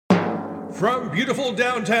From beautiful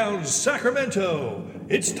downtown Sacramento,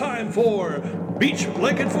 it's time for Beach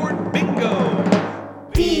Blanket Fort Bingo.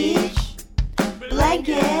 Beach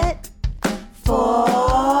Blanket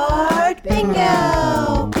Fort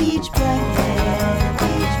Bingo. Beach Blanket,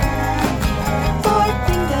 Fort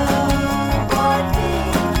Bingo, Fort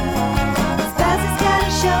Bingo. Spaz has got a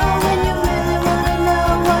show when you really want to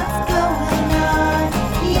know what's going on.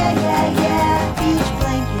 Yeah, yeah, yeah. Beach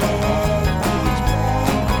Blanket,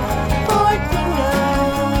 Fort Bingo,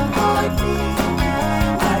 Fort Bingo.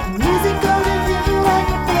 Art and music, golden view, and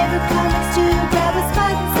your favorite comics too. Grab a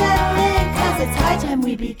spot and settle in, 'cause it's high time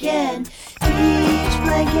we begin. Beach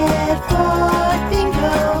Blanket Fort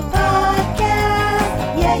Bingo Podcast.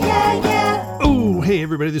 Yeah, yeah, yeah. Oh, hey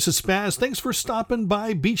everybody, this is Spaz. Thanks for stopping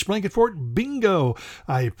by Beach Blanket Fort Bingo.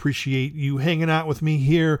 I appreciate you hanging out with me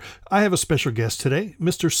here. I have a special guest today,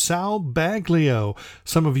 Mr. Sal Baglio.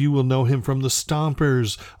 Some of you will know him from the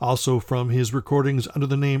Stompers, also from his recordings under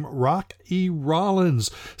the name Rock E.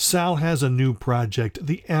 Rollins. Sal has a new project,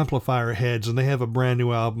 The Amplifier Heads, and they have a brand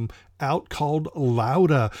new album out called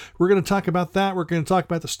Louda. We're going to talk about that. We're going to talk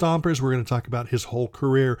about the Stompers. We're going to talk about his whole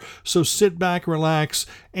career. So sit back, relax,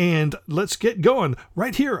 and let's get going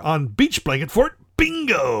right here on Beach Blanket Fort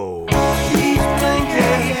Bingo. Beach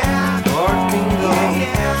Blanket Fort Bingo.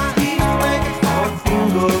 Beach Blanket Fort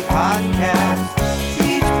Bingo podcast.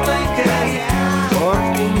 Beach Blanket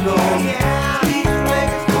Fort Bingo. Beach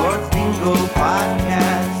Blanket Fort Bingo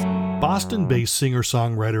podcast. Boston-based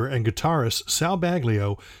singer-songwriter and guitarist Sal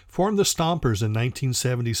Baglio formed the Stompers in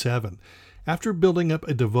 1977. After building up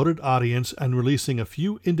a devoted audience and releasing a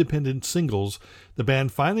few independent singles, the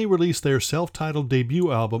band finally released their self-titled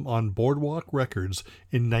debut album on Boardwalk Records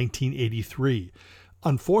in 1983.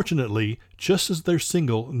 Unfortunately, just as their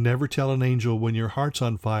single Never Tell an Angel When Your Heart's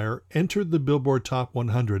on Fire entered the Billboard Top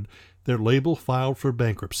 100, their label filed for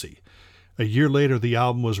bankruptcy. A year later, the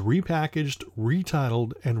album was repackaged,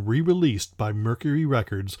 retitled, and re-released by Mercury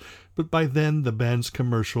Records, but by then the band's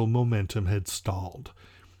commercial momentum had stalled.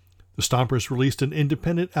 The Stompers released an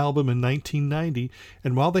independent album in 1990,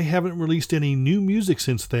 and while they haven't released any new music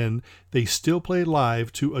since then, they still play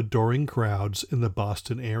live to adoring crowds in the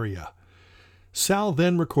Boston area. Sal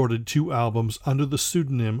then recorded 2 albums under the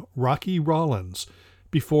pseudonym Rocky Rollins,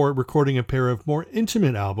 before recording a pair of more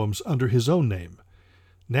intimate albums under his own name.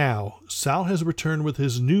 Now, Sal has returned with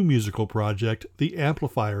his new musical project, The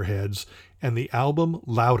Amplifier Heads, and the album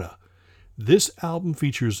Louda. This album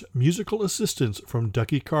features musical assistance from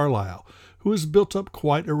Ducky Carlisle, who has built up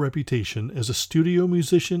quite a reputation as a studio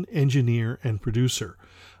musician, engineer, and producer.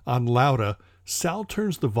 On Louda, Sal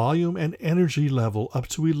turns the volume and energy level up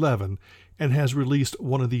to 11 and has released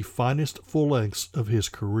one of the finest full-lengths of his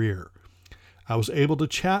career. I was able to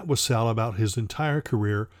chat with Sal about his entire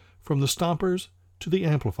career, from the Stompers to the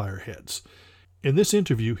Amplifier Heads. In this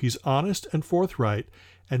interview, he's honest and forthright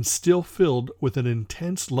and still filled with an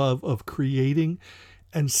intense love of creating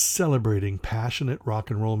and celebrating passionate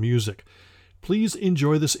rock and roll music. Please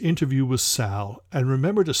enjoy this interview with Sal, and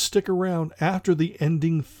remember to stick around after the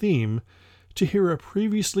ending theme to hear a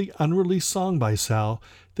previously unreleased song by Sal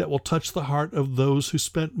that will touch the heart of those who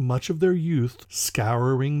spent much of their youth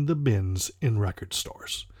scouring the bins in record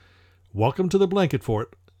stores. Welcome to the Blanket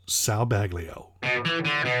Fort, Sal Baglio.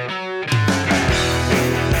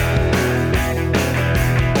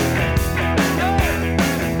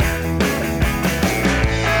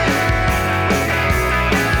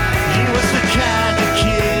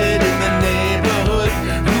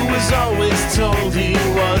 Told he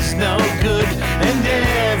was no good, and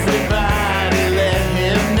everybody let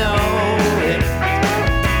him know it.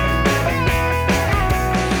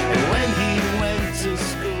 And when he went to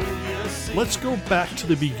school, you see. Let's go back to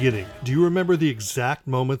the beginning. Do you remember the exact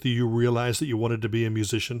moment that you realized that you wanted to be a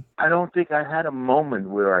musician? I don't think I had a moment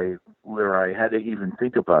where I had to even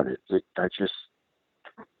think about it. I just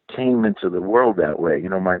came into the world that way. You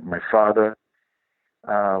know, my father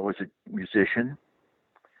was a musician.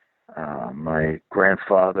 My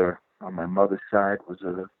grandfather on my mother's side was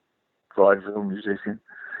a vaudeville musician.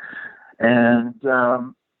 And,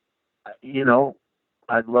 you know,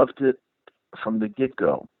 I loved it from the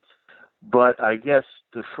get-go. But I guess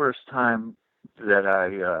the first time that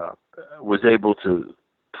I was able to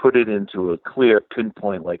put it into a clear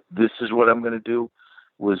pinpoint, like this is what I'm going to do,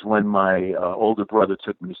 was when my older brother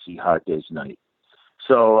took me to see Hard Day's Night.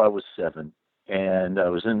 So I was 7, and I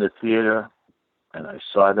was in the theater, and I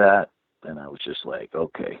saw that, and I was just like,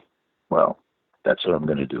 okay, well, that's what I'm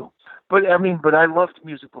going to do. But I loved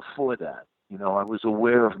music before that. You know, I was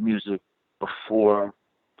aware of music before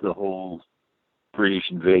the whole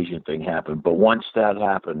British invasion thing happened. But once that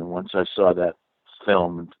happened, once I saw that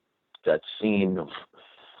film that scene of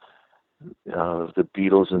the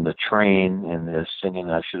Beatles in the train, and they're singing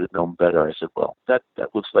 "I Should Have Known Better." I said, "Well, that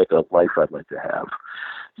looks like a life I'd like to have."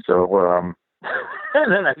 So,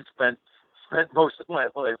 and then I spent most of my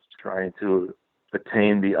life trying to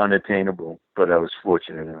attain the unattainable, but I was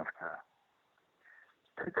fortunate enough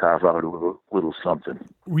to carve out a little something.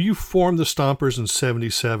 You formed the Stompers in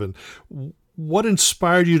 '77. What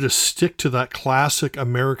inspired you to stick to that classic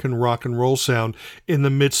American rock and roll sound in the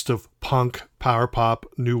midst of punk, power pop,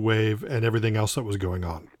 new wave, and everything else that was going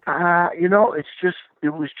on? It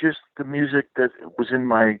was just the music that was in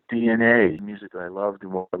my DNA, the music I loved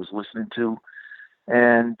and what I was listening to.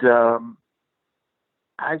 And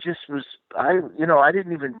I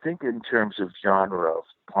didn't even think in terms of genre of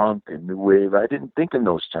punk and new wave. I didn't think in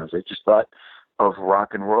those terms. I just thought of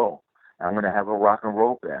rock and roll. I'm going to have a rock and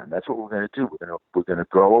roll band. That's what we're going to do. We're going to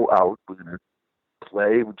go out. We're going to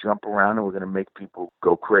play, we jump around, and we're going to make people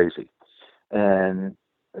go crazy. And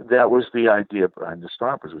that was the idea behind the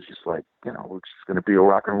Stompers. It was just like, we're just going to be a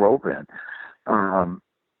rock and roll band.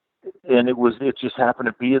 And it just happened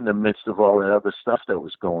to be in the midst of all that other stuff that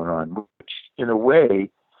was going on, which in a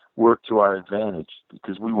way worked to our advantage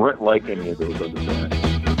because we weren't like any of those other bands.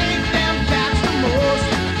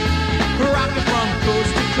 Rockin' from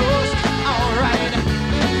coast to coast, all right.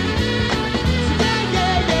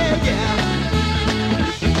 Yeah.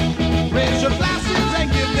 Raise your glasses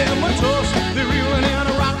and give them a toast. They're reeling in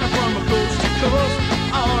a rockin' from coast to coast,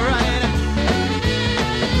 all right.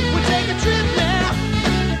 We'll take a trip now.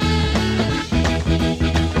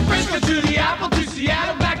 From Frisco to the Apple to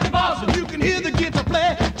Seattle, back to Boston. You can hear the guitar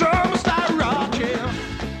play, drummer style rock, yeah.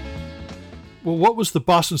 Well, what was the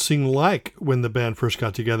Boston scene like when the band first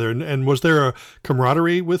got together? And was there a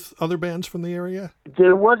camaraderie with other bands from the area?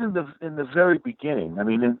 There was in the very beginning. I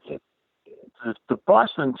mean, the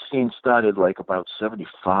Boston scene started like about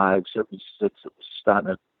 75, 76. It was starting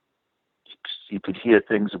to, you could hear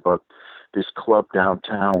things about this club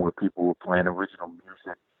downtown where people were playing original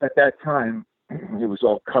music. At that time, it was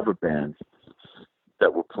all cover bands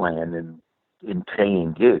that were playing in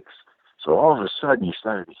paying gigs. So all of a sudden, you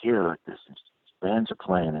started to hear like this. Bands are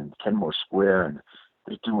playing in Kenmore Square and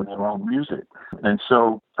they're doing their own music. And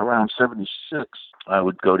so around 76, I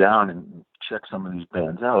would go down and check some of these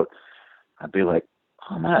bands out. I'd be like,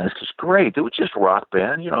 oh man, this is great. They were just rock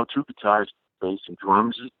band, 2 guitars, bass, and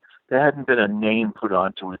drums. There hadn't been a name put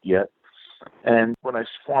onto it yet. And when I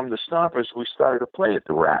formed the Stompers, we started to play at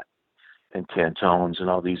the Rat and Cantones and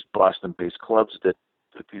all these Boston-based clubs that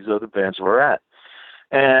these other bands were at.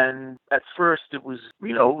 And at first it was,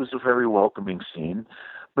 it was a very welcoming scene.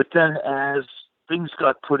 But then as things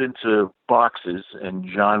got put into boxes and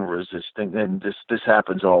genres, this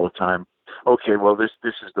happens all the time. Okay, well, this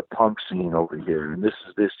is the punk scene over here, and this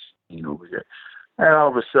is this scene over here. And all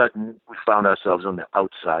of a sudden, we found ourselves on the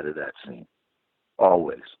outside of that scene.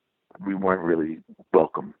 Always. We weren't really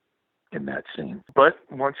welcome in that scene. But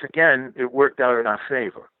once again, it worked out in our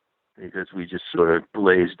favor because we just sort of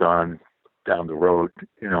blazed on down the road.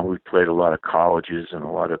 We played a lot of colleges and a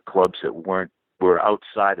lot of clubs that were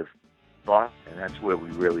outside of Boston, and that's where we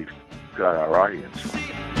really got our audience from.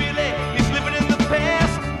 Really, he's living in the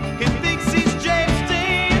past. He thinks he's James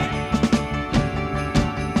Dean.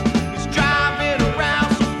 He's driving around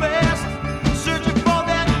so fast, searching for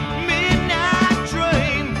that midnight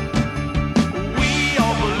train. We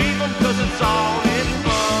all believe him 'cause it's all in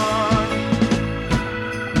fun.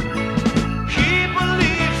 He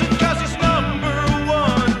believes it 'cause he's number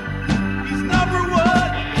one. He's number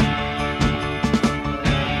one.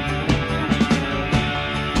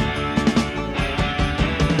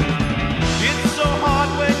 It's so hard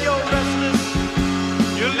when you're restless.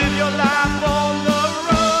 You live your life on the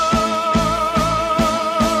run.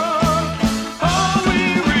 All we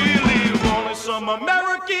really want is some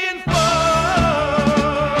American fun.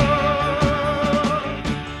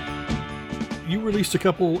 You released a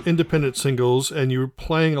couple independent singles, and you were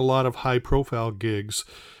playing a lot of high-profile gigs.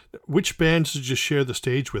 Which bands did you share the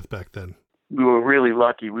stage with back then? We were really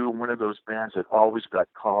lucky. We were one of those bands that always got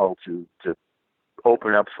called to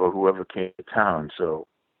open up for whoever came to town. So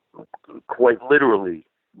quite literally,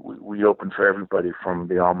 we opened for everybody from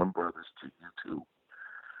the Allman Brothers to U2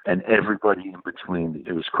 and everybody in between.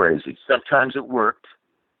 It was crazy. Sometimes it worked.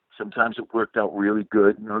 Sometimes it worked out really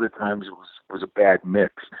good, and other times it was a bad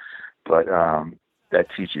mix. But that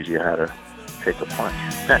teaches you how to take a punch.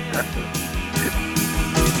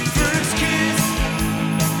 First kiss,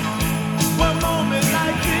 one moment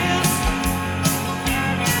like this.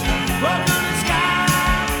 Up in the sky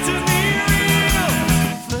to be real.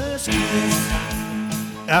 First kiss.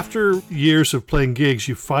 After years of playing gigs,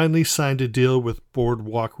 you finally signed a deal with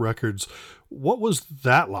Boardwalk Records. What was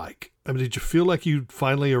that like? I mean, did you feel like you'd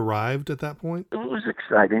finally arrived at that point? It was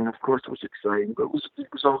exciting. Of course, it was exciting, but it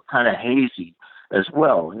was all kind of hazy as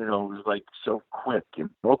well. You know, it was like so quick. And,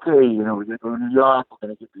 okay, you know, we're going to go to New York. We're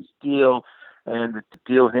going to get this deal. And the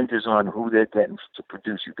deal hinges on who they're getting to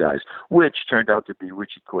produce you guys, which turned out to be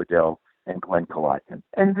Richie Cordell and Glenn Kalotkin.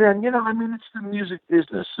 And then, you know, I mean, it's the music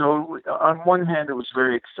business. So on one hand, it was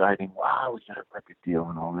very exciting. Wow, we got a record deal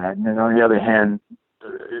and all that. And then on the other hand,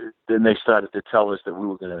 then they started to tell us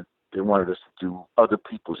that they wanted us to do other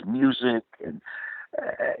people's music. And,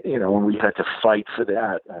 you know, and we had to fight for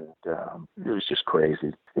that. And it was just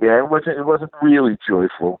crazy. Yeah, it wasn't really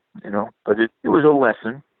joyful, you know, but it was a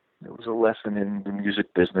lesson. It was a lesson in the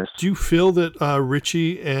music business. Do you feel that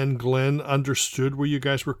Richie and Glenn understood where you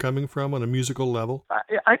guys were coming from on a musical level?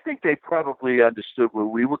 I think they probably understood where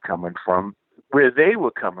we were coming from. Where they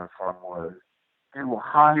were coming from was they were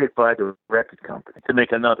hired by the record company to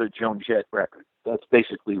make another Joan Jett record. That's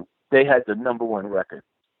basically, they had the number one record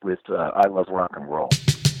with I Love Rock and Roll.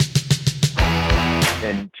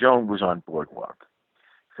 And Joan was on Boardwalk.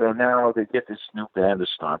 So now they get this new band, the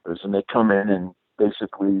Stompers, and they come in and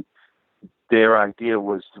basically their idea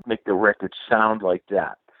was to make the record sound like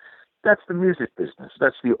that. That's the music business.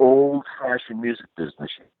 That's the old-fashioned music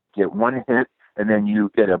business. You get one hit, and then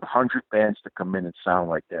you get 100 bands to come in and sound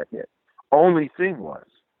like that hit. Only thing was,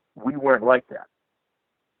 we weren't like that.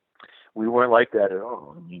 We weren't like that at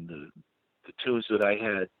all. I mean, the tunes that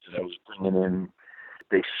I was bringing in,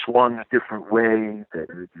 they swung a different way.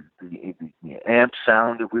 The amp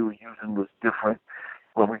sound that we were using was different.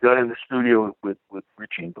 When we got in the studio with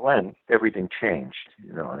Richie and Glenn, everything changed.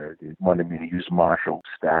 You know, they wanted me to use Marshall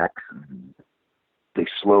stacks, and they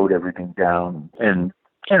slowed everything down. And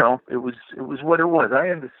you know, it was what it was. I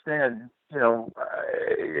understand. You know,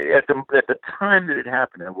 at the time that it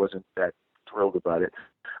happened, I wasn't that thrilled about it.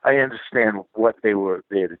 I understand what they were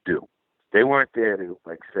there to do. They weren't there to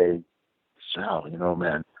like say, "Sal, you know,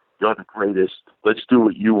 man, you're the greatest. Let's do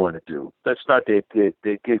what you want to do." That's not their gig.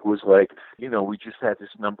 Their gig was like, you know, we just had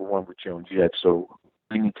this number one with Joan Jett, so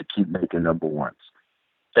we need to keep making number ones.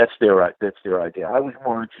 That's their idea. I was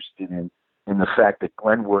more interested in the fact that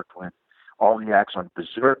Glenn worked with all the acts on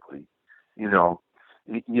Berserkly. You know,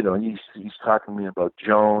 he's talking to me about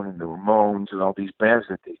Joan and the Ramones and all these bands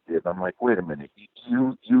that they did. I'm like, wait a minute,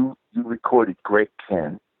 you recorded Greg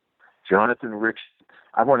Ken, Jonathan Rich.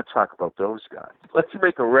 I want to talk about those guys. Let's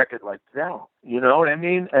make a record like that. You know what I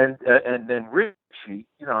mean? And then Richie,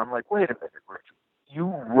 you know, I'm like, wait a minute, Richie.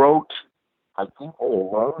 You wrote, I think,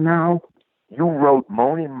 now. You wrote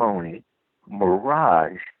Mony Mony,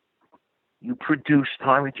 Mirage. You produced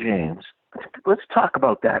Tommy James. Let's talk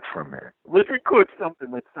about that for a minute. Let's record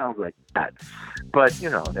something that sounds like that. But, you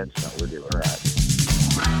know, that's not where they were at.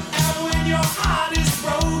 And when your heart is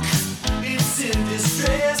broke, it's in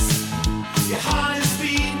distress. Your heart is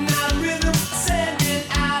beating out rhythm, sending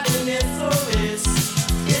out an SOS.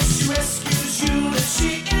 If she rescues you, then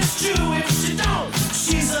she is true. If she don't,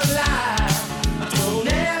 she's a lie. Don't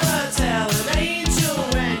ever tell an angel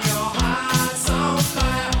when your heart's on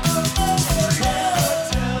fire. Never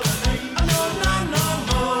tell an angel, no,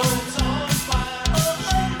 it's on fire.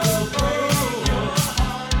 Break your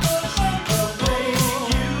heart, make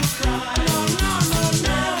you cry. No,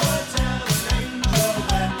 never tell an angel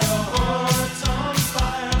when your heart's on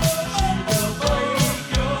fire. Break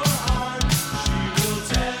your heart, she will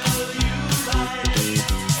tell you lies.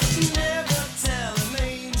 Never tell an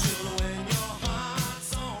angel when your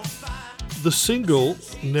heart's on fire. The single,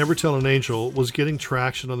 Never Tell an Angel, was getting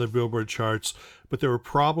traction on the Billboard charts, but there were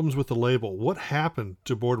problems with the label. What happened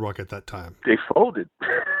to Boardwalk at that time? They folded.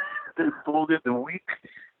 They folded the week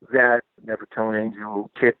that Never Tell an Angel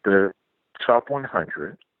hit the top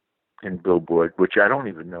 100 in Billboard, which I don't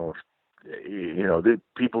even know if, you know,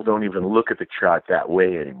 people don't even look at the chart that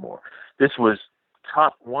way anymore. This was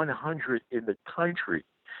top 100 in the country.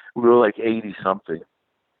 We were like 80-something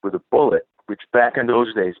with a bullet, which back in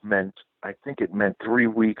those days meant, I think it meant 3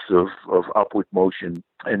 weeks of upward motion,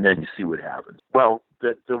 and then you see what happens. Well,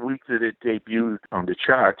 the week that it debuted on the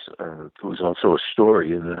charts, there was also a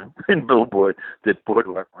story in Billboard that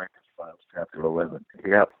Boardwalk Records files Chapter 11.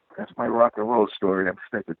 Yep, that's my rock and roll story. I'm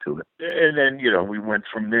sticking to it. And then, you know, we went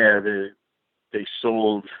from there. They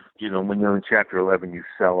sold, you know, when you're in Chapter 11, you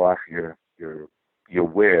sell off your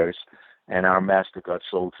wares. And our master got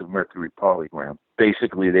sold to Mercury Polygram.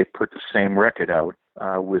 Basically, they put the same record out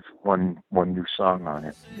with one new song on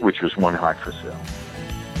it, which was One Heart for Sale.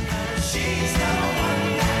 She's the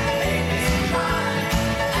one that made me cry,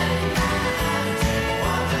 and I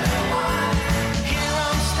wonder why. Here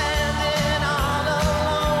I'm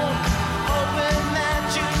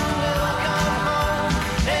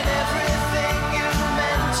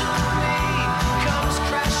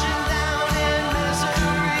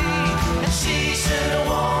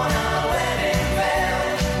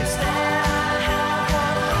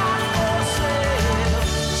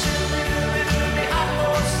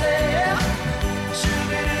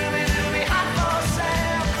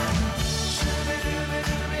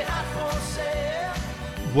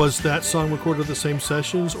Was that song recorded at the same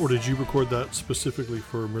sessions, or did you record that specifically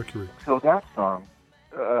for Mercury? So that song,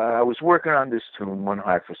 I was working on this tune, One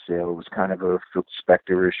High for Sale. It was kind of a Phil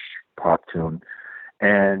Spector-ish pop tune.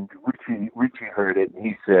 And Richie heard it, and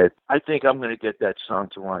he said, I think I'm going to get that song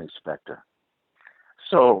to Ronnie Spector.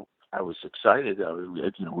 So I was excited.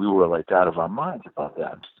 We were like out of our minds about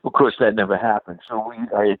that. Of course, that never happened. So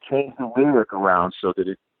I had changed the lyric around so that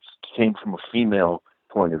it came from a female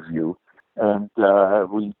point of view. And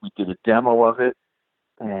we did a demo of it,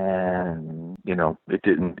 and it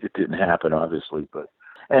didn't happen, obviously. But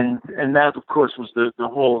and that, of course, was the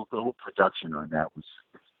whole production on that was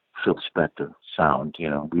Phil Spector sound.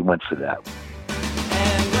 We went for that.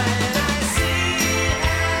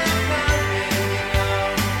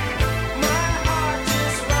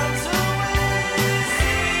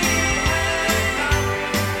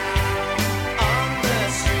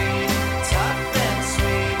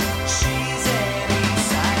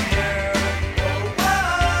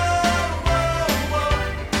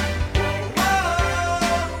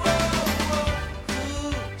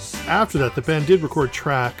 After that, the band did record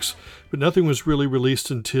tracks, but nothing was really released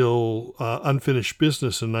until Unfinished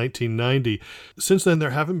Business in 1990. Since then,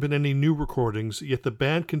 there haven't been any new recordings, yet the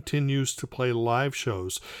band continues to play live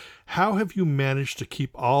shows. How have you managed to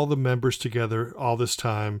keep all the members together all this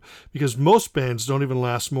time? Because most bands don't even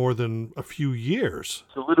last more than a few years.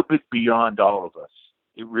 It's a little bit beyond all of us.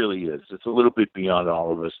 It really is. It's a little bit beyond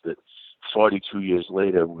all of us that 42 years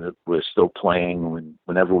later, we're still playing.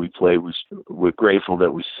 Whenever we play, we're grateful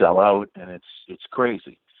that we sell out, and it's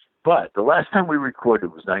crazy. But the last time we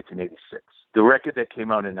recorded was 1986. The record that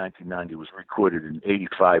came out in 1990 was recorded in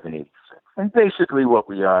 85 and 86. And basically what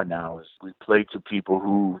we are now is we play to people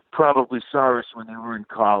who probably saw us when they were in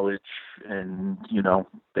college, and,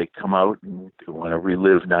 they come out and they want to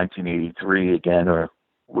relive 1983 again or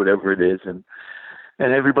whatever it is, and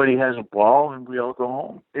everybody has a ball, and we all go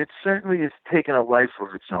home. It certainly has taken a life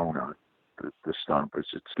of its own on the Stompers.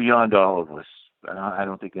 It's beyond all of us. I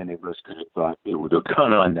don't think any of us could have thought it would have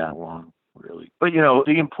gone on that long, really. But,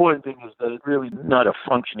 the important thing is that it's really not a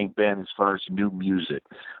functioning band as far as new music.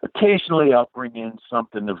 Occasionally, I'll bring in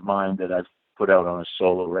something of mine that I've put out on a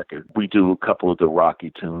solo record. We do a couple of the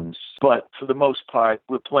Rocky tunes. But for the most part,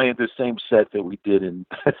 we're playing the same set that we did in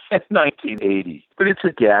 1980. But it's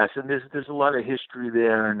a gas, and there's a lot of history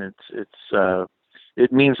there, and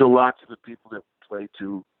it means a lot to the people that we play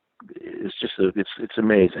to. It's just it's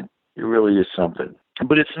amazing. It really is something.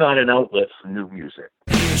 But it's not an outlet for new music.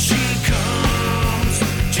 Here she comes,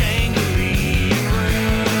 jangling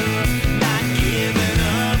around, not giving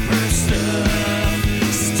up her stuff,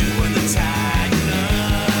 stewing the tide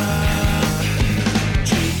up.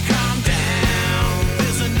 Calm down,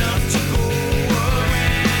 there's enough to go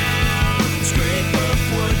around. Scrape up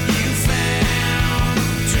what you found,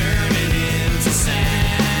 turn it into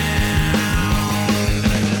sound.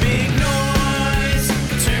 Big noise,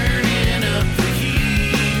 turning up the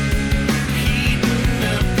heat, heating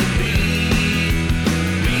up the beat,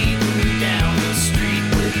 beating down the street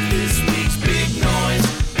with this week's big noise,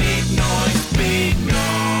 big noise, big noise.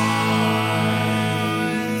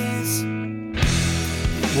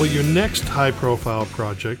 Well, your next high-profile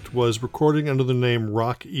project was recording under the name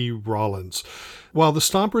Rock E. Rollins. While the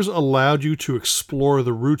Stompers allowed you to explore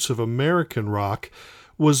the roots of American rock,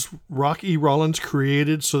 was Rock E. Rollins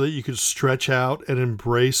created so that you could stretch out and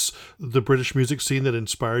embrace the British music scene that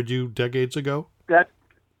inspired you decades ago? That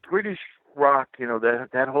British rock,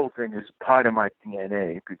 that whole thing is part of my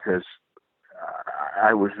DNA because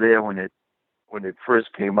I was there when it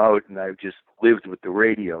first came out, and I just lived with the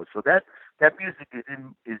radio. So that music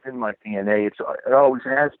is in my DNA. It always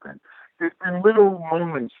has been. There's been little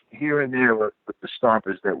moments here and there with the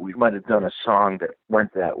Stompers that we might have done a song that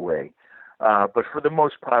went that way. But for the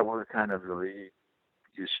most part, we're kind of really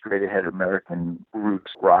straight ahead American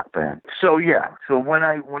roots rock band. So yeah. So when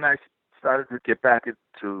I started to get back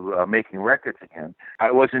into making records again, I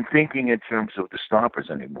wasn't thinking in terms of the Stompers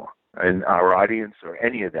anymore and our audience or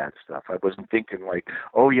any of that stuff. I wasn't thinking like,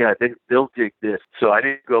 oh yeah, they'll dig this. So I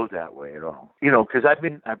didn't go that way at all. Because I've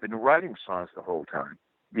been writing songs the whole time,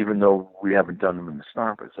 even though we haven't done them in the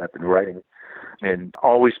Stompers. I've been writing and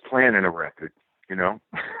always planning a record.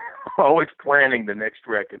 Always planning the next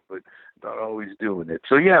record, but not always doing it.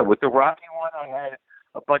 So yeah, with the Rocky one, I had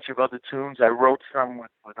a bunch of other tunes. I wrote some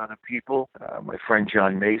with other people, my friend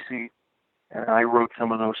John Macy, and I wrote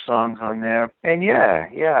some of those songs on there. And yeah,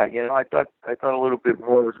 I thought a little bit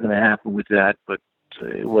more was going to happen with that, but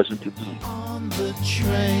it wasn't to be. On the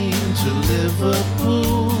train to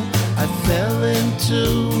Liverpool, I fell into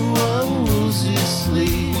a woozy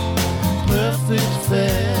sleep. Perfect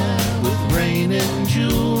fare with rain and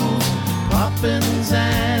jewels, poppins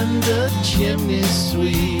and a chimney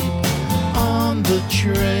sweep on the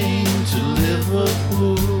train to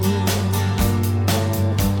Liverpool.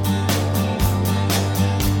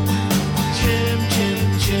 Chim,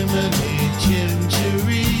 chim, chimney, chim,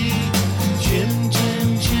 chiree. Chim, chim,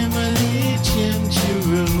 chimney, chim,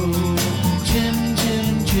 chiroo. Chim,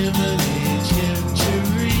 chim, chimney, chim,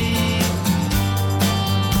 chiree.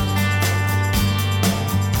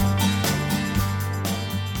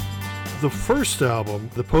 The first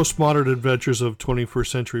album, The Postmodern Adventures of 21st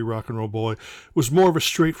Century Rock and Roll Boy, was more of a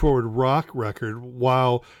straightforward rock record,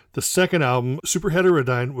 while the second album, Super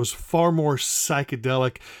Heterodyne, was far more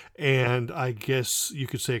psychedelic and I guess you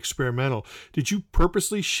could say experimental. Did you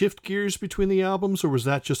purposely shift gears between the albums, or was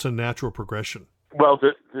that just a natural progression? Well,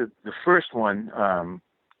 the first one,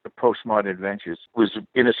 The Postmodern Adventures, was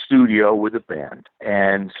in a studio with a band,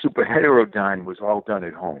 and Super Heterodyne was all done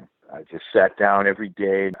at home. I just sat down every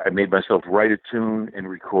day. I made myself write a tune and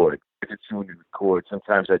record.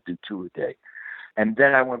 Sometimes I'd do two a day. And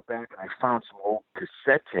then I went back and I found some old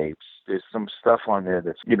cassette tapes. There's some stuff on there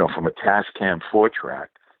that's, from a Tascam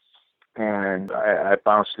 4-track. And I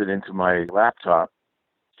bounced it into my laptop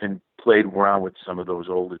and played around with some of those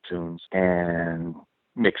older tunes and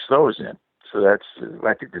mixed those in. So I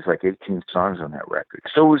think there's like 18 songs on that record.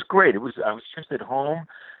 So it was great. I was just at home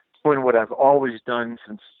doing what I've always done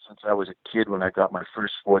since I was a kid when I got my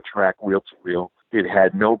first 4-track reel-to-reel. It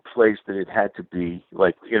had no place that it had to be.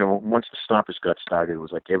 Like, once the Stompers got started, it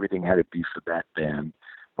was like everything had to be for that band.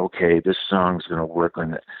 Okay, this song's going to work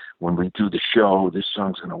on it. When we do the show, this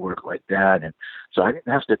song's going to work like that. And so I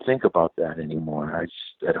didn't have to think about that anymore. I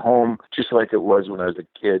just, at home, just like it was when I was a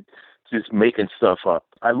kid, just making stuff up.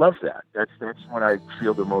 I love that. That's when I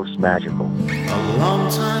feel the most magical. A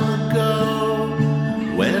long time ago,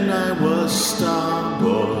 when I was star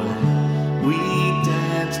boy, we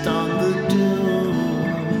danced on the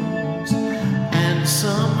dunes, and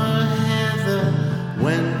summer heather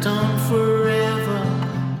went on forever.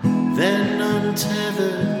 Then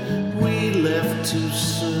untethered, we left too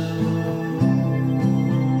soon.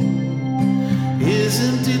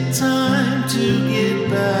 Isn't it time to get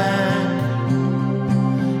back?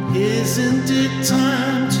 Isn't it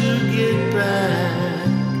time to get back?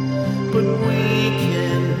 But we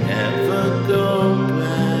can never go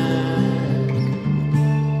back.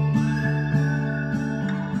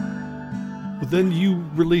 But then you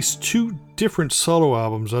released two different solo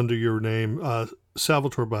albums under your name,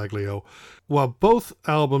 Salvatore Baglio. While both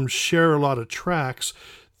albums share a lot of tracks,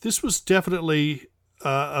 this was definitely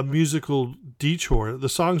a musical detour. The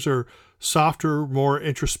songs are softer, more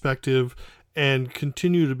introspective, and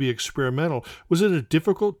continue to be experimental. Was it a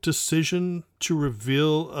difficult decision to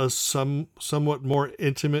reveal a somewhat more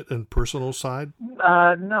intimate and personal side?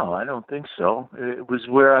 No, I don't think so. It was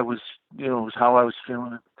where I was, it was how I was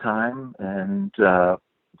feeling at the time, and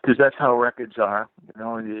because that's how records are.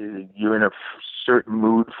 You're in a certain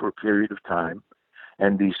mood for a period of time,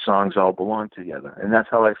 and these songs all belong together. And that's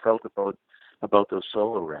how I felt about those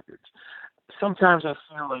solo records. Sometimes I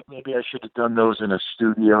feel like maybe I should have done those in a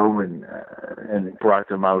studio and brought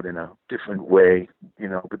them out in a different way,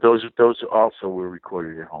 But those also were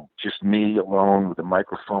recorded at home, just me alone with a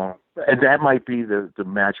microphone. And that might be the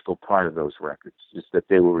magical part of those records, is that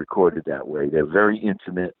they were recorded that way. They're very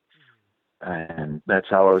intimate, and that's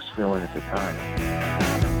how I was feeling at the time.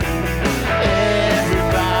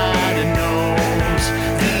 Everybody knows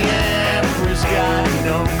the emperor's got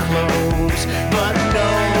no clothes, but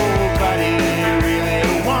nobody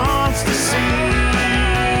really wants to see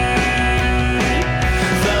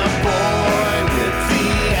the boy with the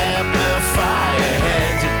amplifier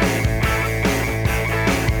head.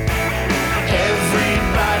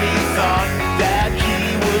 Everybody thought that he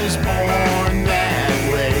was born that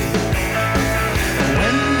way.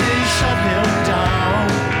 When they shut him down,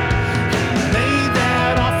 he made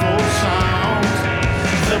that awful sound.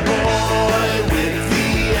 The boy with the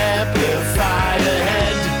amplifier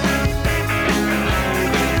head.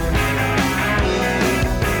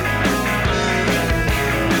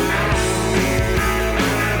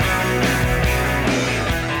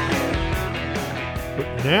 But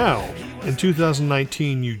now, in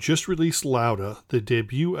 2019, you just released Lauda, the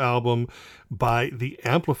debut album by the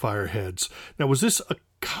Amplifier Heads. Now, was this a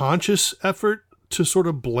conscious effort to sort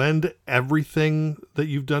of blend everything that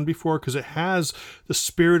you've done before? Because it has the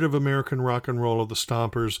spirit of American rock and roll of the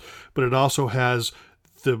Stompers, but it also has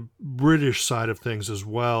the British side of things as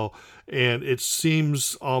well. And it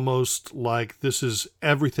seems almost like this is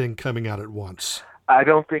everything coming out at once. I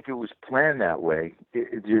don't think it was planned that way.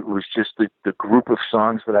 It was just the group of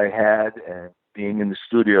songs that I had, and being in the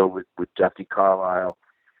studio with Ducky Carlisle,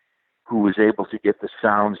 who was able to get the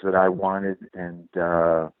sounds that I wanted and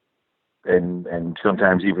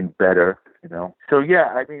sometimes even better, you know. So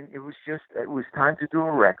yeah, I mean, it was time to do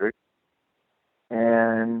a record,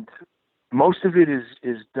 and most of it is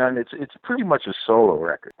done. It's pretty much a solo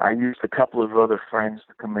record. I used a couple of other friends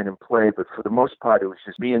to come in and play, but for the most part, it was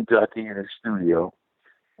just me and Ducky in a studio.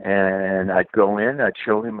 And I'd go in, I'd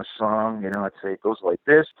show him a song, you know, I'd say it goes like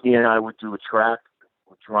this. He and I would do a track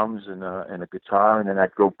with drums and a guitar, and then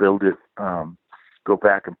I'd go build it, go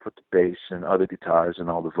back and put the bass and other guitars and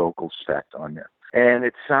all the vocals stacked on there. And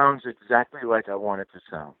it sounds exactly like I want it to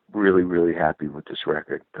sound. Really, really happy with this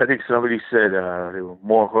record. I think somebody said there were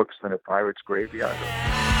more hooks than a pirate's graveyard.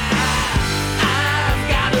 I've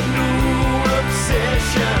got a new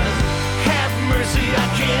obsession. Have mercy, I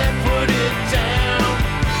can't put it down.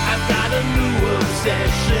 I've got a new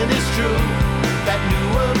obsession, it's true. That new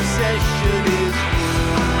obsession is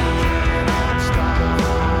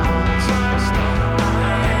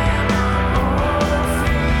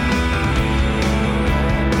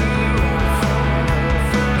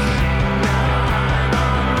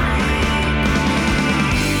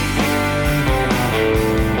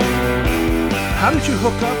How did you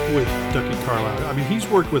hook up with Ducky Carlisle? I mean, he's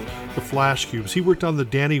worked with the Flash Cubes. He worked on the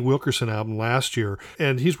Danny Wilkerson album last year,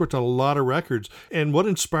 and he's worked on a lot of records. And what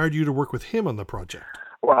inspired you to work with him on the project?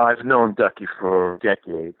 Well, I've known Ducky for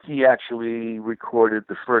decades. He actually recorded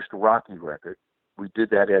the first Rocky record. We did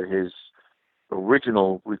that at his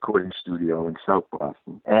original recording studio in South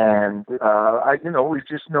Boston. And, we've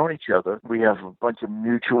just known each other. We have a bunch of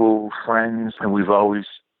mutual friends, and we've always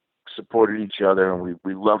supported each other, and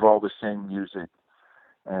we love all the same music.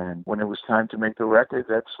 And when it was time to make the record,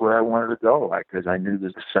 that's where I wanted to go, because I knew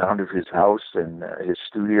that the sound of his house and his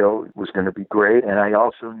studio was going to be great. And I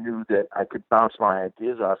also knew that I could bounce my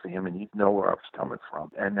ideas off of him and he'd know where I was coming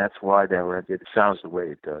from. And that's why that record sounds the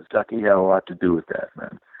way it does. Ducky had a lot to do with that,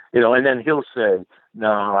 man. You know, and then he'll say,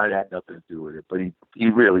 no, I had nothing to do with it. But he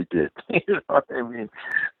really did. You know what I mean?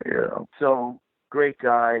 You know, so great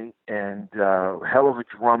guy and hell of a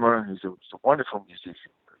drummer. He's a wonderful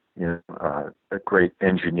musician. You know, a great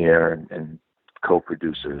engineer and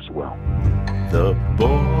co-producer as well. the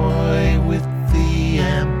boy with the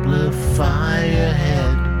amplifier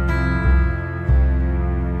head.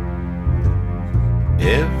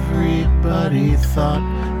 Everybody thought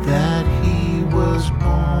that he was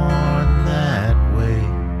born that way.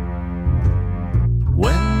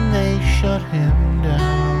 When they shut him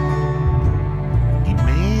down, he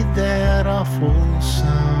made that awful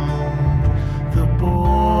sound. The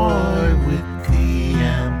boy with the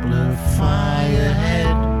amplifier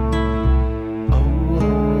head. Oh,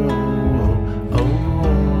 oh, oh, oh,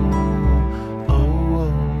 oh, oh.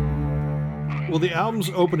 Well, the album's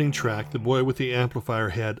opening track, The Boy with the Amplifier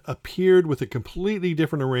Head, appeared with a completely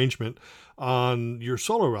different arrangement on your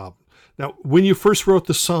solo album. Now, when you first wrote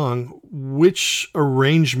the song, which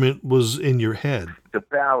arrangement was in your head? The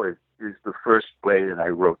ballad is the first way that I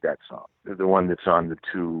wrote that song, the one that's on the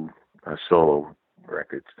two solo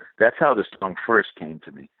records. That's how the song first came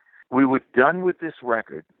to me. We were done with this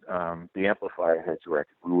record, the Amplifier Heads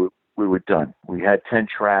record. We were done. We had 10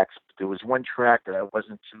 tracks. But there was one track that I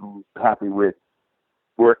wasn't too happy with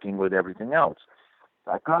working with everything else.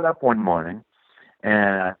 I got up one morning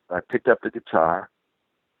and I picked up the guitar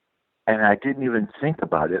and I didn't even think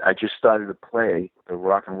about it. I just started to play the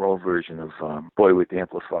rock and roll version of Boy with the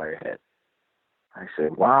Amplifier Head. I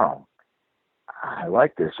said, wow, I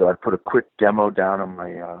like this. So I put a quick demo down on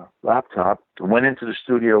my laptop, went into the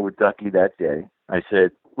studio with Ducky that day. I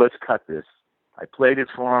said, let's cut this. I played it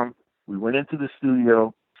for him. We went into the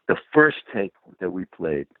studio. The first take that we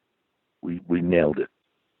played, we nailed it.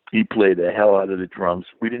 He played the hell out of the drums.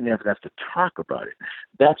 We didn't even have to talk about it.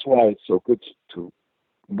 That's why it's so good to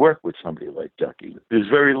work with somebody like Ducky. There's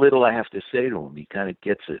very little I have to say to him. He kind of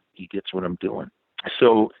gets it. He gets what I'm doing.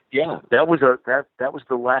 So yeah, that was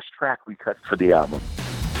the last track we cut for the album.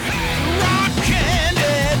 Rock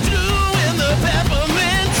candy doing the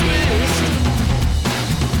peppermint twist.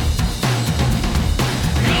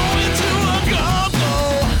 Going to a go-go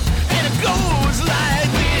and it goes like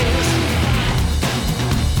this.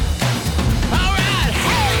 All right,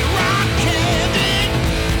 hey rock candy.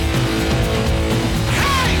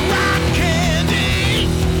 Hey rock candy.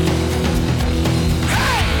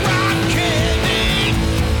 Hey rock candy.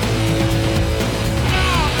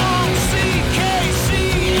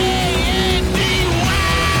 R-O-C-K-C-A-N-D-Y.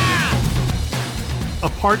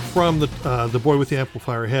 apart from the Boy with the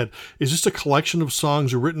Amplifier Head, is this a collection of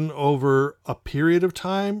songs written over a period of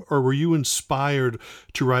time, or were you inspired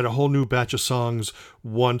to write a whole new batch of songs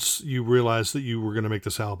once you realized that you were going to make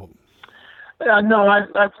this album? No,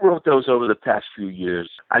 I've wrote those over the past few years.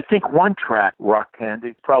 I think one track, Rock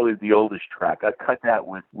Candy, probably the oldest track. I cut that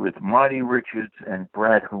with Monty Richards and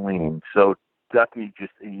Brad Helene. So Ducky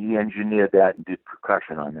he engineered that and did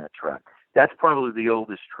percussion on that track. That's probably the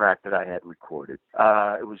oldest track that I had recorded.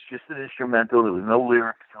 It was just an instrumental. There was no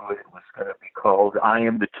lyrics to it. It was going to be called I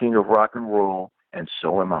Am the King of Rock and Roll, and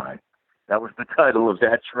So Am I. That was the title of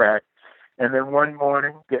that track. And then one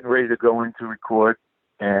morning, getting ready to go in to record,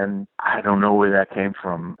 and I don't know where that came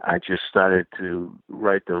from. I just started to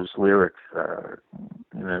write those lyrics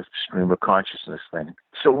in a stream of consciousness thing.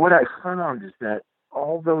 So what I found is that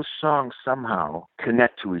all those songs somehow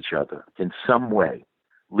connect to each other in some way.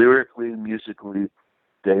 Lyrically, musically,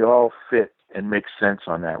 they all fit and make sense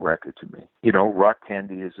on that record to me. You know, Rock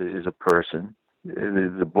Candy is a person.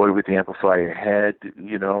 The Boy with the Amplifier Head,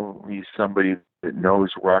 you know, he's somebody that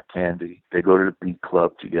knows Rock Candy. They go to the beat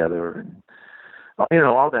club together and, you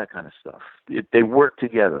know, all that kind of stuff. They work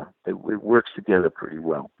together. It works together pretty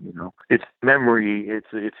well, you know. It's memory.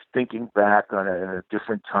 It's thinking back on a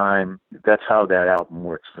different time. That's how that album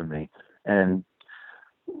works for me. And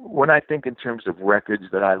when I think in terms of records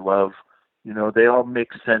that I love, you know, they all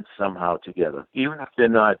make sense somehow together. Even if they're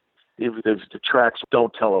not, if the tracks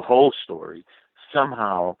don't tell a whole story,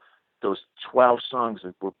 somehow those 12 songs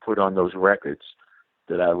that were put on those records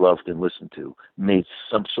that I loved and listened to made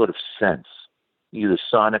some sort of sense, either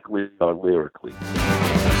sonically or lyrically.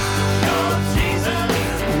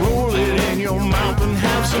 Roll it in your mouth and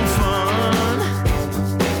have some fun.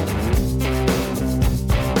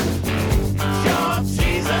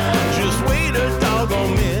 Just wait a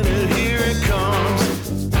doggone minute, here it comes.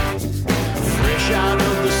 Fresh out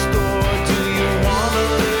of the store, do you want a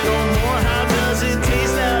little more? How does it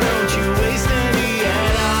taste? Now don't you waste any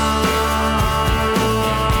at all.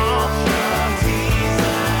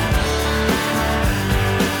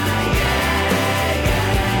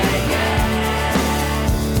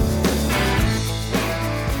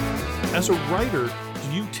 As a writer, do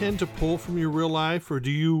you tend to pull from your real life, or do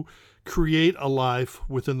you create a life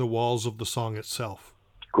within the walls of the song itself?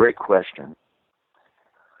 Great question.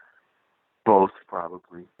 Both,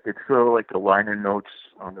 probably. It's sort of like the liner notes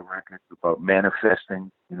on the record about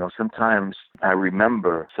manifesting. You know, sometimes I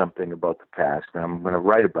remember something about the past and I'm going to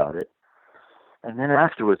write about it. And then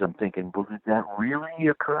afterwards I'm thinking, well, did that really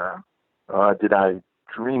occur? Did I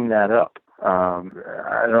dream that up? I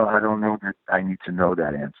don't know that I need to know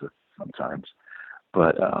that answer sometimes.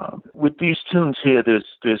 But with these tunes here,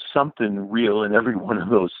 there's something real in every one of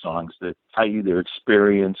those songs that I either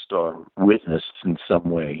experienced or witnessed in some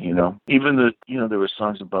way, you know. Even there were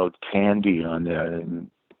songs about candy on there and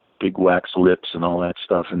big wax lips and all that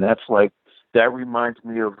stuff. And that reminds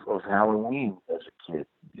me of Halloween as a kid,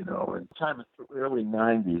 you know. And time in the early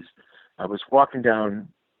 90s, I was walking down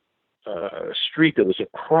a street that was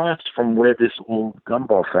across from where this old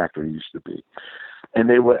gumball factory used to be. And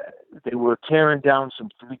they were tearing down some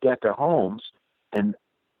 3-decker homes, and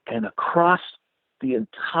across the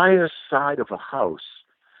entire side of a house,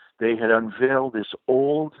 they had unveiled this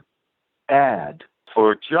old ad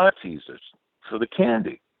for jar teasers for the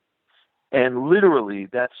candy. And literally,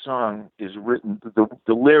 that song is written,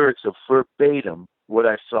 the lyrics are verbatim what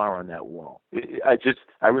I saw on that wall.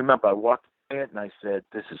 I remember I walked by it and I said,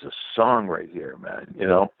 this is a song right here, man, you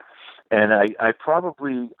know. And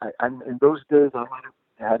I'm in those days, I might have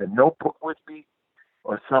had a notebook with me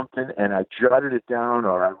or something, and I jotted it down,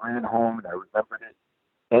 or I ran home and I remembered it.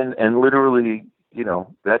 And literally, you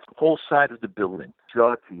know, that whole side of the building,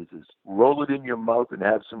 jaw teasers, roll it in your mouth and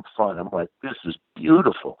have some fun. I'm like, this is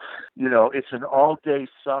beautiful. You know, it's an all-day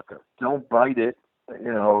sucker. Don't bite it,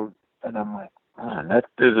 you know. And I'm like, man,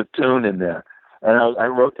 there's a tune in there. And I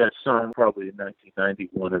wrote that song probably in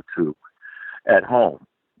 1991 or 2 at home.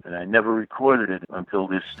 And I never recorded it until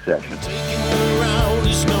this session. Taking her out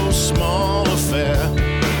is no small affair,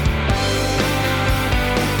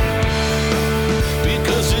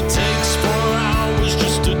 because it takes 4 hours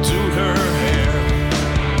just to do her hair.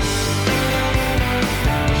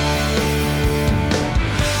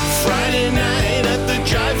 Friday night at the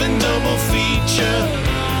Jive Double Feature,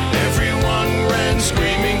 everyone ran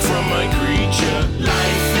screaming from my creature.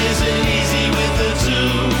 Life isn't easy with a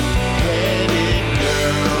two-headed girl.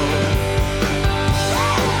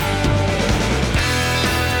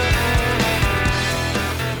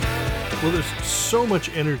 Well, there's so much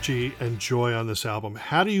energy and joy on this album.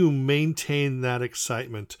 How do you maintain that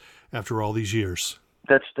excitement after all these years?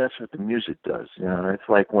 that's what the music does. You know, it's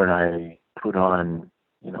like when I put on,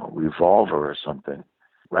 you know, Revolver or something.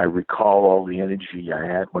 I recall all the energy I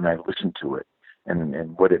had when I listened to it,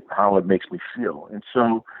 and how it makes me feel. And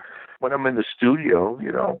so when I'm in the studio,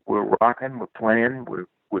 you know, we're rocking, we're playing, we're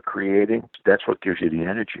creating. That's what gives you the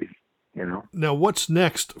energy, you know. Now, what's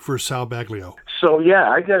next for Sal Baglio? So yeah,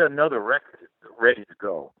 I got another record ready to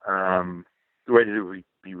go, ready to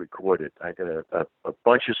be recorded. I got a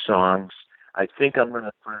bunch of songs. I think I'm going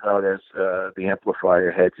to put it out as the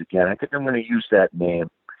Amplifier Heads again. I think I'm going to use that name.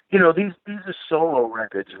 You know, these are solo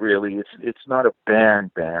records. Really, it's not a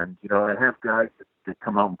band. You know, I have guys that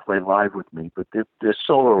come out and play live with me, but they're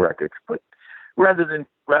solo records. But rather than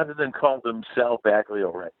call them Sal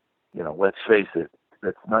Baglio records, you know, let's face it,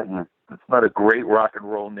 that's not a great rock and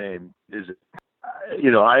roll name, is it?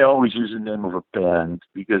 You know, I always use the name of a band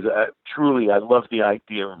because I love the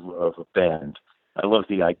idea of a band. I love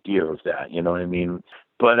the idea of that. You know what I mean?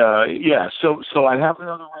 But yeah, so I have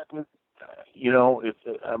another record. You know,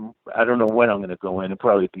 I don't know when I'm going to go in. It'll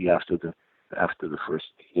probably be after the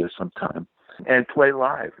first year sometime, and play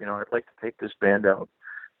live. You know, I'd like to take this band out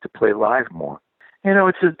to play live more. You know,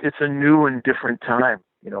 it's a new and different time.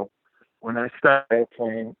 You know, when I started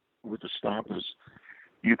playing with the Stompers,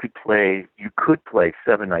 you could play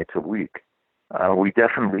 7 nights a week. We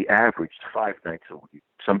definitely averaged 5 nights a week.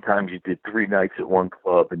 Sometimes you did 3 nights at one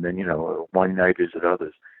club, and then, you know, 1 night is at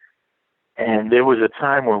others. And there was a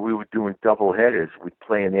time where we were doing double headers. We'd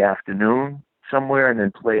play in the afternoon somewhere and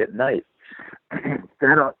then play at night.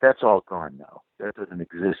 That's all gone now. That doesn't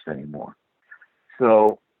exist anymore.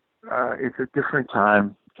 So it's a different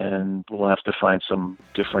time, and we'll have to find some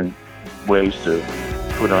different ways to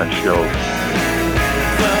put on shows.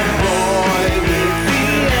 The boy with the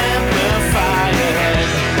amplifier head.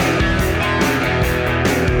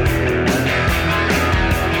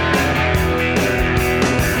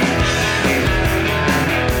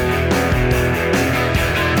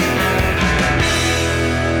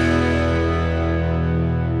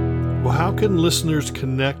 Well, how can listeners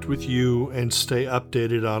connect with you and stay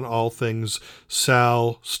updated on all things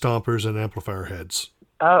Sal, Stompers, and Amplifier Heads?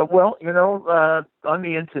 Well, you know, on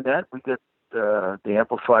the internet, we got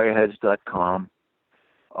theamplifierheads.com,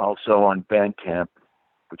 also on Bandcamp,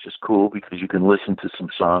 which is cool because you can listen to some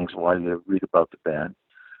songs while you read about the band.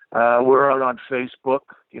 We're out on Facebook.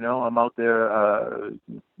 You know, I'm out there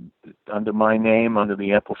under my name, under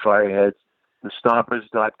the Amplifier Heads,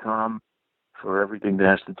 thestompers.com for everything that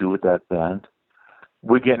has to do with that band.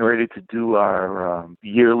 We're getting ready to do our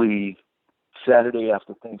yearly Saturday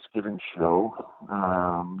after Thanksgiving show,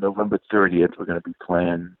 November 30th. We're going to be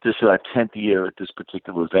playing. This is our 10th year at this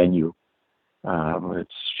particular venue.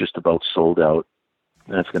 It's just about sold out.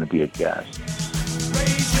 That's going to be a gas.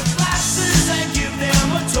 Raise your glasses and give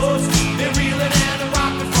them a toast. They're reeling and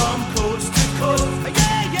rocking from coast to coast.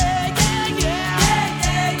 Yeah, yeah, yeah, yeah.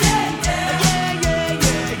 Yeah, yeah, yeah, yeah.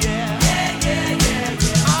 Yeah, yeah, yeah, yeah.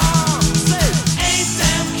 Say, ain't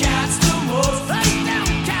them cats the most? Ain't them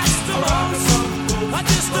cats the most?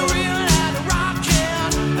 Just a reeling and a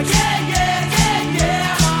rocking. Yeah, yeah, yeah,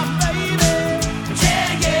 yeah, my baby.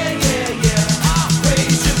 Yeah, yeah, yeah, yeah.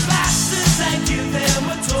 Raise your glasses and give them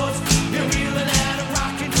a toast. You're reeling and a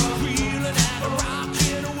rocking, reeling and a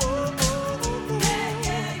rocking. Whoa, whoa, yeah,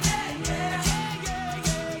 yeah, yeah, yeah, yeah,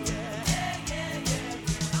 yeah, yeah, yeah, yeah.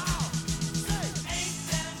 Say, ain't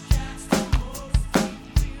them cats the most?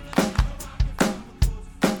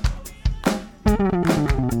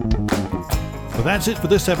 Well, that's it for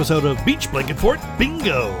this episode of Beach Blanket Fort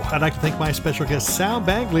Bingo. I'd like to thank my special guest, Sal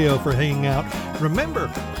Baglio, for hanging out.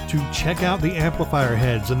 Remember to check out the Amplifier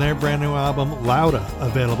Heads and their brand new album, Louda,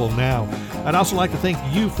 available now. I'd also like to thank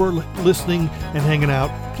you for listening and hanging out.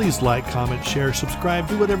 Please like, comment, share, subscribe,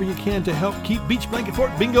 do whatever you can to help keep Beach Blanket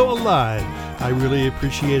Fort Bingo alive. I really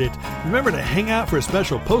appreciate it. Remember to hang out for a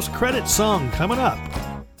special post-credit song coming up.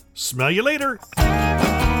 Smell you later.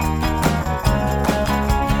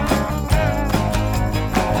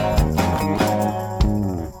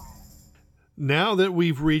 Now that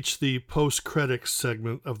we've reached the post-credits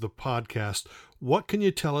segment of the podcast, what can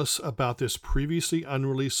you tell us about this previously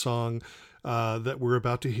unreleased song that we're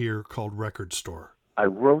about to hear called Record Store? I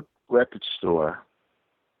wrote Record Store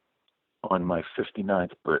on my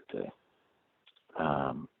 59th birthday.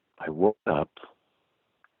 I woke up,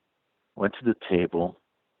 went to the table,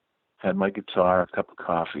 had my guitar, a cup of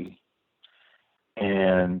coffee,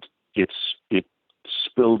 and it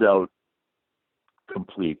spilled out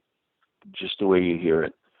complete, just the way you hear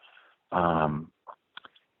it.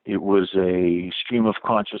 It was a stream of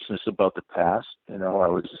consciousness about the past. You know, I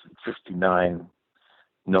was 59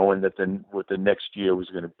 knowing that then what the next year was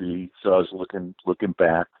going to be. So I was looking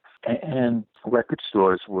back, and record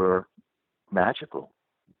stores were magical.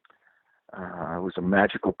 It was a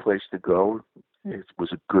magical place to go. It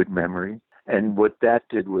was a good memory. And what that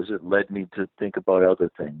did was it led me to think about other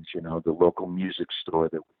things, the local music store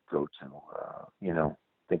that we go to,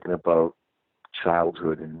 thinking about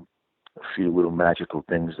childhood and a few little magical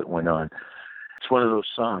things that went on. It's one of those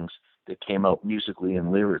songs that came out musically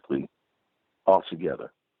and lyrically all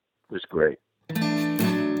together. It was great.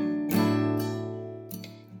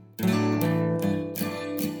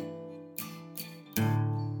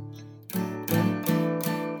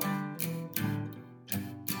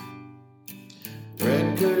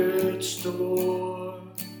 Record store,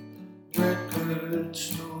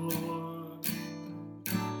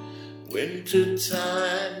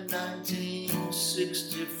 wintertime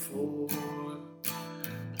 1964.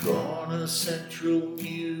 Gonna Central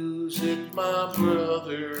Music, my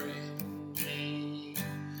brother and me.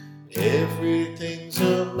 Everything's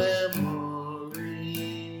a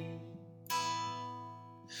memory.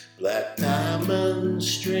 Black diamond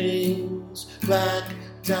strings, black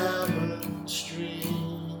diamond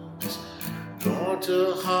strings. Going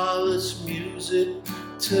to Hollis Music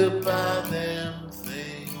to buy them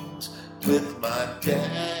things with my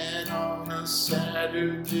dad on a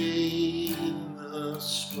Saturday in the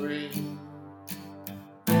spring.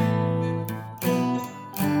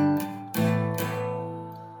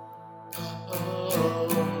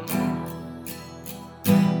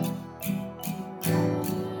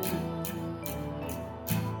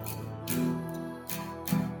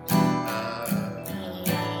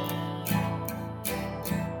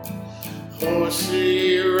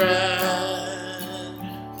 Horsey ride.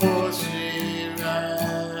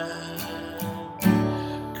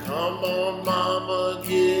 Come on, mama,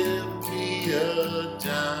 give me a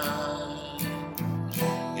dime.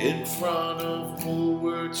 In front of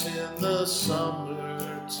Woolworths in the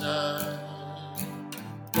summertime.